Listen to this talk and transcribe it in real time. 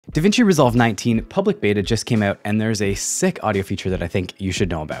DaVinci Resolve 19 public beta just came out, and there's a sick audio feature that I think you should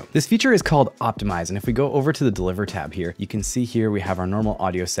know about. This feature is called Optimize, and if we go over to the Deliver tab here, you can see here we have our normal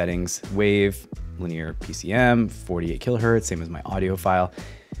audio settings, wave, linear PCM, 48 kilohertz, same as my audio file.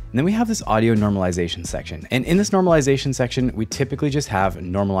 And then we have this audio normalization section. And in this normalization section, we typically just have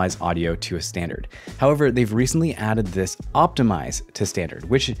normalize audio to a standard. However, they've recently added this optimize to standard,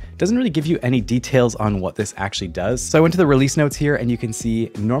 which doesn't really give you any details on what this actually does. So I went to the release notes here and you can see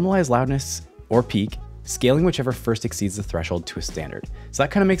normalize loudness or peak, scaling whichever first exceeds the threshold to a standard. So that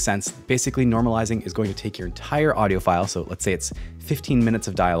kind of makes sense. Basically, normalizing is going to take your entire audio file. So let's say it's 15 minutes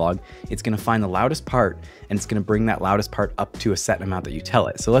of dialogue. It's going to find the loudest part and it's going to bring that loudest part up to a set amount that you tell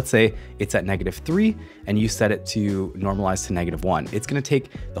it. So let's say it's at -3 and you set it to normalize to -1. It's going to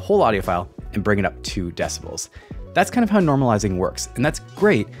take the whole audio file and bring it up 2 decibels. That's kind of how normalizing works. And that's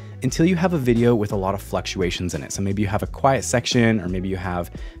great until you have a video with a lot of fluctuations in it. So maybe you have a quiet section, or maybe you have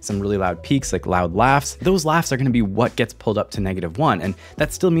some really loud peaks, like loud laughs. Those laughs are gonna be what gets pulled up to -1. And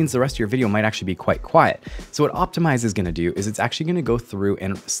that still means the rest of your video might actually be quite quiet. So what Optimize is gonna do is it's actually gonna go through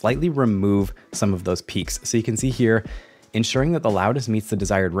and slightly remove some of those peaks. So you can see here, ensuring that the loudest meets the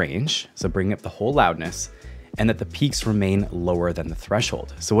desired range. So bringing up the whole loudness, and that the peaks remain lower than the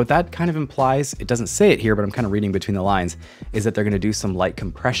threshold. So what that kind of implies, it doesn't say it here, but I'm kind of reading between the lines, is that they're gonna do some light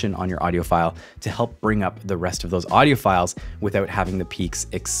compression on your audio file to help bring up the rest of those audio files without having the peaks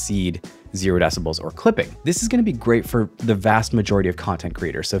exceed 0 decibels or clipping. This is gonna be great for the vast majority of content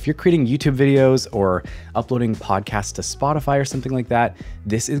creators. So if you're creating YouTube videos or uploading podcasts to Spotify or something like that,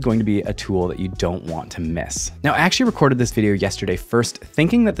 this is going to be a tool that you don't want to miss. Now, I actually recorded this video yesterday first,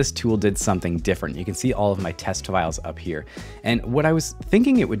 thinking that this tool did something different. You can see all of my test files up here. And what I was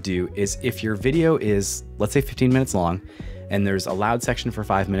thinking it would do is if your video is, let's say 15 minutes long, and there's a loud section for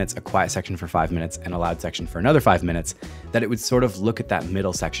 5 minutes, a quiet section for 5 minutes, and a loud section for another 5 minutes, that it would sort of look at that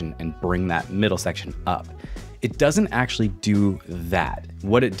middle section and bring that middle section up. It doesn't actually do that.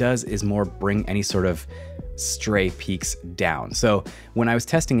 What it does is more bring any sort of stray peaks down. So when I was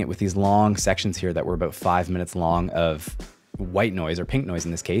testing it with these long sections here that were about 5 minutes long of white noise, or pink noise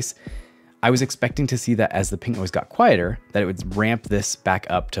in this case, I was expecting to see that as the pink noise got quieter, that it would ramp this back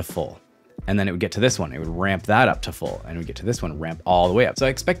up to full. And then it would get to this one, it would ramp that up to full, and it would get to this one, ramp all the way up. So I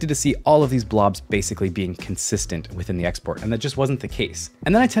expected to see all of these blobs basically being consistent within the export, and that just wasn't the case.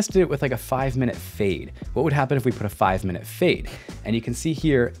 And then I tested it with like a 5-minute fade. What would happen if we put a 5-minute fade? And you can see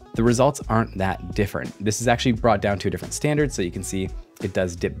here, the results aren't that different. This is actually brought down to a different standard, so you can see it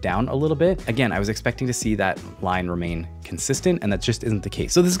does dip down a little bit. Again, I was expecting to see that line remain consistent, and that just isn't the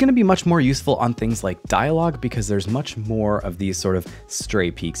case. So this is gonna be much more useful on things like dialogue because there's much more of these sort of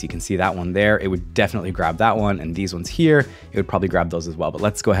stray peaks. You can see that one there. It would definitely grab that one, and these ones here, it would probably grab those as well. But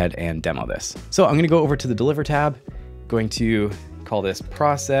let's go ahead and demo this. So I'm gonna go over to the Deliver tab, going to call this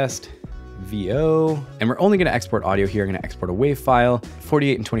processed VO, and we're only gonna export audio here. I'm gonna export a WAV file,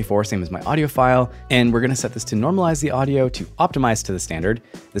 48 and 24, same as my audio file. And we're gonna set this to normalize the audio to optimize to the standard.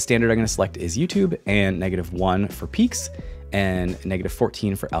 The standard I'm gonna select is YouTube, and -1 for peaks, and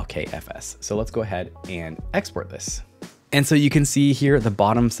 -14 for LKFS. So let's go ahead and export this. And so you can see here, the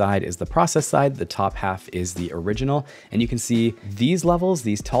bottom side is the process side, the top half is the original. And you can see these levels,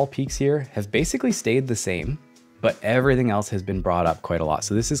 these tall peaks here, have basically stayed the same, but everything else has been brought up quite a lot.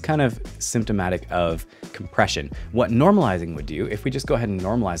 So this is kind of symptomatic of compression. What normalizing would do, if we just go ahead and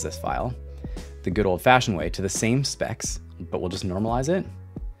normalize this file, the good old fashioned way, to the same specs, but we'll just normalize it,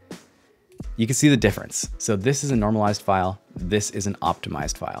 you can see the difference. So this is a normalized file, this is an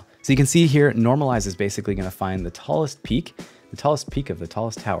optimized file. So you can see here, normalize is basically gonna find the tallest peak of the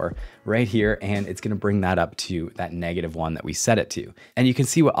tallest tower right here, and it's gonna bring that up to that -1 that we set it to. And you can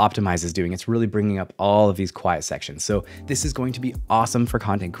see what Optimize is doing. It's really bringing up all of these quiet sections. So this is going to be awesome for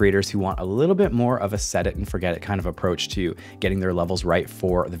content creators who want a little bit more of a set it and forget it kind of approach to getting their levels right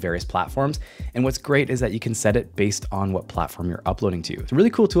for the various platforms. And what's great is that you can set it based on what platform you're uploading to. It's a really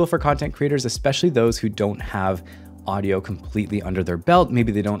cool tool for content creators, especially those who don't have audio completely under their belt.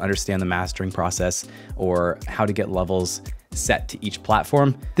 Maybe they don't understand the mastering process or how to get levels set to each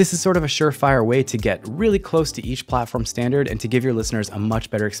platform. This is sort of a surefire way to get really close to each platform standard and to give your listeners a much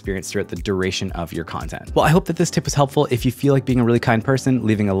better experience throughout the duration of your content. Well, I hope that this tip was helpful. If you feel like being a really kind person,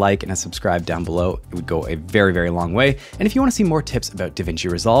 leaving a like and a subscribe down below, it would go a very, very long way. And if you want to see more tips about DaVinci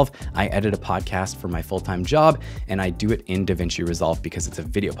Resolve, I edit a podcast for my full-time job, and I do it in DaVinci Resolve because it's a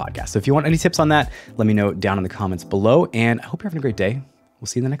video podcast. So if you want any tips on that, let me know down in the comments below, and I hope you're having a great day. We'll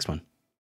see you in the next one.